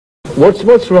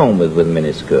What's wrong with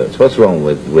miniskirts? What's wrong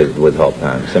with hot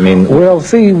pants? I mean, well,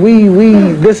 see,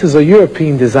 this is a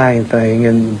European design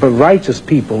thing, but righteous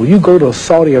people, you go to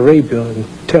Saudi Arabia and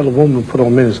tell a woman to put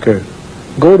on miniskirt.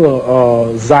 Go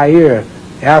to Zaire,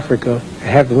 Africa, and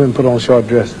have the women put on short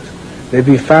dresses. They'd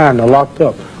be fine. They're locked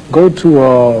up. Go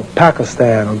to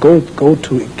Pakistan, or go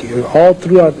to all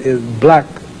throughout black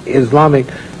Islamic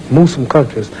Muslim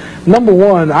countries. Number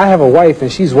one, I have a wife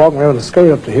and she's walking around with a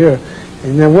skirt up to here,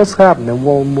 and then what's happening?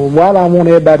 Well, why do I want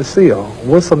everybody to see her?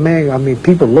 What's a man? I mean,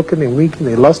 people looking and winking,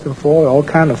 they lusting for her, all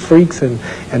kind of freaks and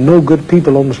no good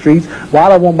people on the streets. Why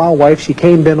do I want my wife? She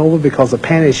can't bend over because the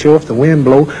panties show if the wind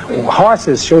blow.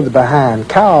 Horses show the behind.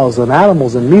 Cows and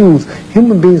animals and mules.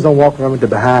 Human beings don't walk around with the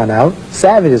behind out.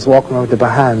 Savages walk around with the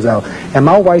behinds out. And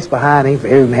my wife's behind ain't for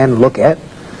every man to look at.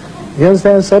 You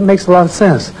understand? So it makes a lot of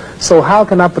sense. So how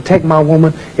can I protect my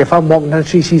woman if I'm walking down the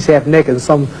street, she's half naked, and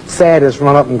some sadist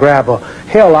run up and grab her?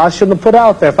 Hell, I shouldn't have put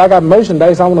out there. If I got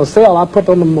merchandise I want to sell, I put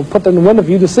them in the window for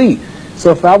you to see.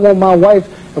 So if I want my wife,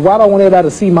 why do I want everybody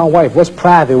to see my wife? What's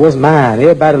private? What's mine?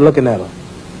 Everybody looking at her.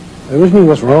 Which means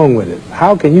what's wrong with it?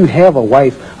 How can you have a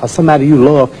wife or somebody you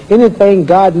love? Anything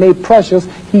God made precious,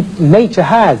 nature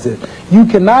hides it. You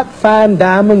cannot find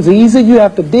diamonds easy. You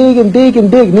have to dig and dig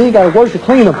and dig. And then you got to work to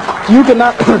clean them. You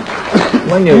cannot.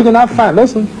 You cannot find.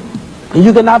 Listen.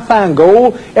 You cannot find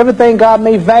gold. Everything God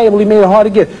made valuable, He made it hard to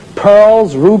get.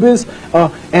 Pearls, rubies,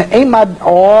 and ain't my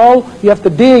all. You have to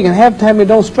dig, and half the time it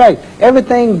don't strike.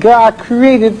 Everything God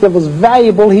created that was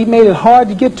valuable, He made it hard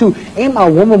to get to. Ain't my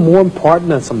woman more important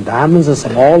than some diamonds and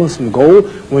some oil and some gold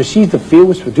when she's the field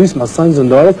which produced my sons and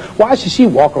daughters? Why should she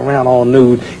walk around all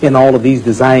nude in all of these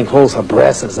design clothes? Her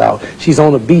breasts is out. She's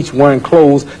on the beach wearing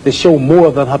clothes that show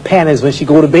more than her panties when she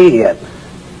go to bed.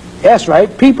 That's right.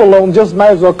 People don't just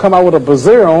might as well come out with a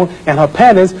brassiere on and her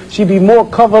panties. She'd be more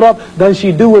covered up than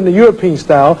she do in the European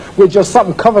style with just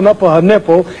something covering up her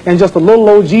nipple and just a little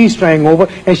old G-string over,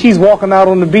 and she's walking out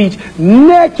on the beach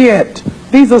naked.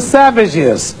 These are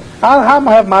savages. How am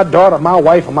I have my daughter, my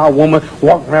wife, or my woman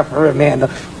walking around for her man?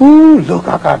 Ooh, look,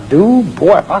 I could do.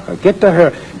 Boy, if I could get to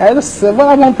her. What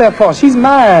I want that for? She's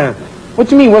mine. What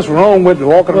do you mean, what's wrong with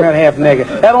walking around half naked?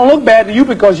 That don't look bad to you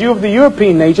because you're of the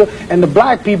European nature, and the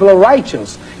black people are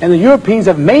righteous. And the Europeans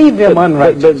have made them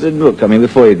unrighteous. But look, I mean,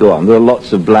 before you go on, there are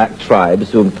lots of black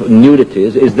tribes who nudity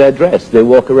is their dress. They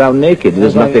walk around naked.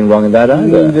 There's nothing wrong in that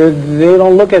either. They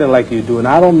don't look at it like you do, and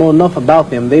I don't know enough about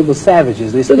them. They were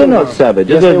savages. They're not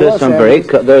savages. Yes, we were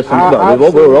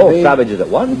all savages at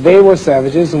once. They were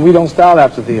savages, and we don't style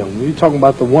after them. We're talking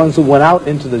about the ones who went out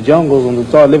into the jungles and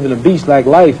started living a beach-like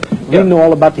life. We know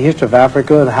all about the history of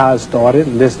Africa and how it started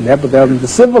and this and that, but there are the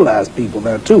civilized people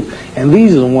there too. And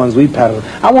these are the ones we pattern.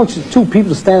 I want you two people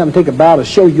to stand up and take a bow to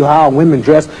show you how women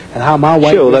dress and how my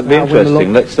wife that'd be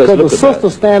interesting. Let's look at that. Because the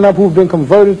sisters stand up who've been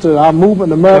converted to our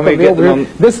movement in America.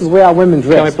 This is where our women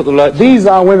dress. Can we put the lights These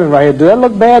are our women right here. Do that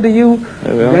look bad to you?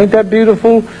 Ain't that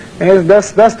beautiful? And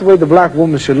that's the way the black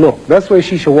woman should look. That's the way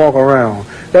she should walk around.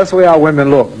 That's the way our women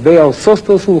look. They are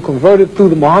sisters who were converted through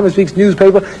the Muhammad Speaks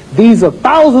newspaper. These are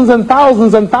thousands and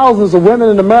thousands and thousands of women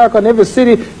in America. In every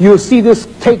city, you'll see this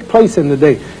take place in the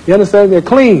day. You understand? They're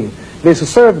clean. They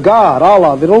serve God,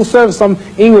 Allah. They don't serve some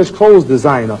English clothes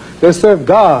designer. They serve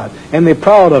God, and they're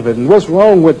proud of it. And what's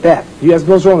wrong with that? You ask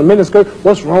what's wrong with miniskirt?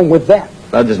 What's wrong with that?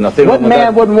 There's nothing wrong with that. What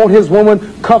man wouldn't want his woman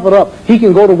covered up? He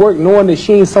can go to work knowing that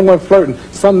she ain't somewhere flirting.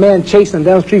 Some man chasing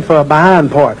down the street for a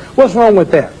behind part. What's wrong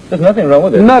with that? There's nothing wrong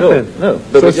with it. Nothing. No.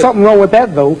 So there's something wrong with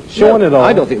that, though, showing it all.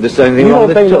 I don't think there's anything wrong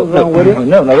with it. You don't think there's wrong with it?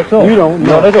 No, not at all. You don't?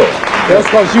 Not at all. That's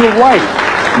because you're white.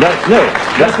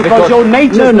 That's because your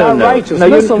nature's not righteous.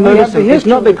 Listen, it's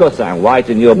not because I'm white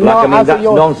and you're black. I mean, that's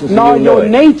nonsense. No, your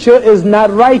nature is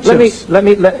not righteous. How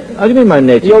do you mean my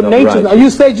nature is not righteous? You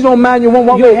said you don't mind your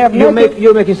woman half naked.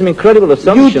 You're making some incredible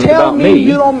assumptions about me.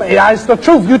 You tell me it's the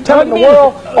truth. You're telling the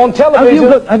world on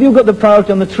television. Have you got the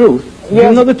priority on the truth?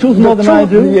 Yes, you know the truth more than I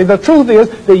do? The truth is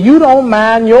that you don't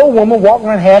mind your woman walking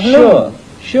around half nude.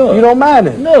 Sure. You don't mind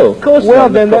it? No, of course not. Well,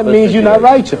 then that means you're not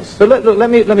righteous. But let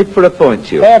me put a point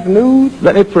to you. Half nude?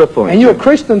 Let me put a point. And you're a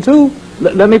Christian too?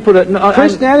 Let me put it. No,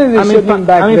 Christianity shouldn't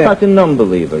back I'm in fact a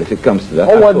non-believer if it comes to that.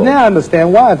 Oh, well, now I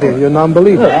understand why then. You're a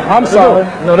non-believer. No, I'm sorry.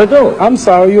 No, I don't. I'm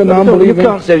sorry, you're a non-believer. You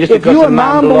can't say just if you're a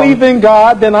non-believer in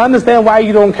God, then I understand why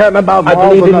you don't care about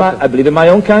morals. I believe in my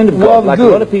own kind of God, like a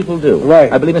lot of people do.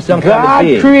 Right. I believe in some kind of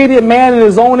being. God created man in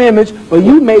His own image, but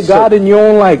you made God in your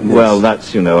own likeness. Well,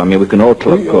 that's, I mean, we can all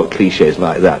quote cliches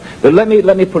like that. But let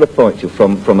me put a point to you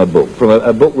from a book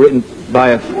written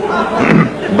by a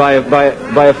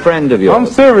friend of yours. I'm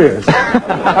serious.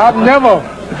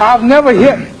 I've never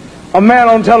hit a man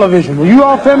on television. Were you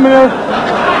all familiar?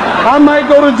 I might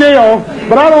go to jail,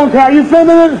 but I don't care. You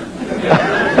filming it?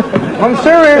 I'm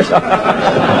serious.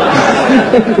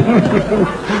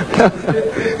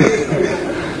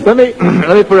 Let me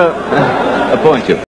put a point to you.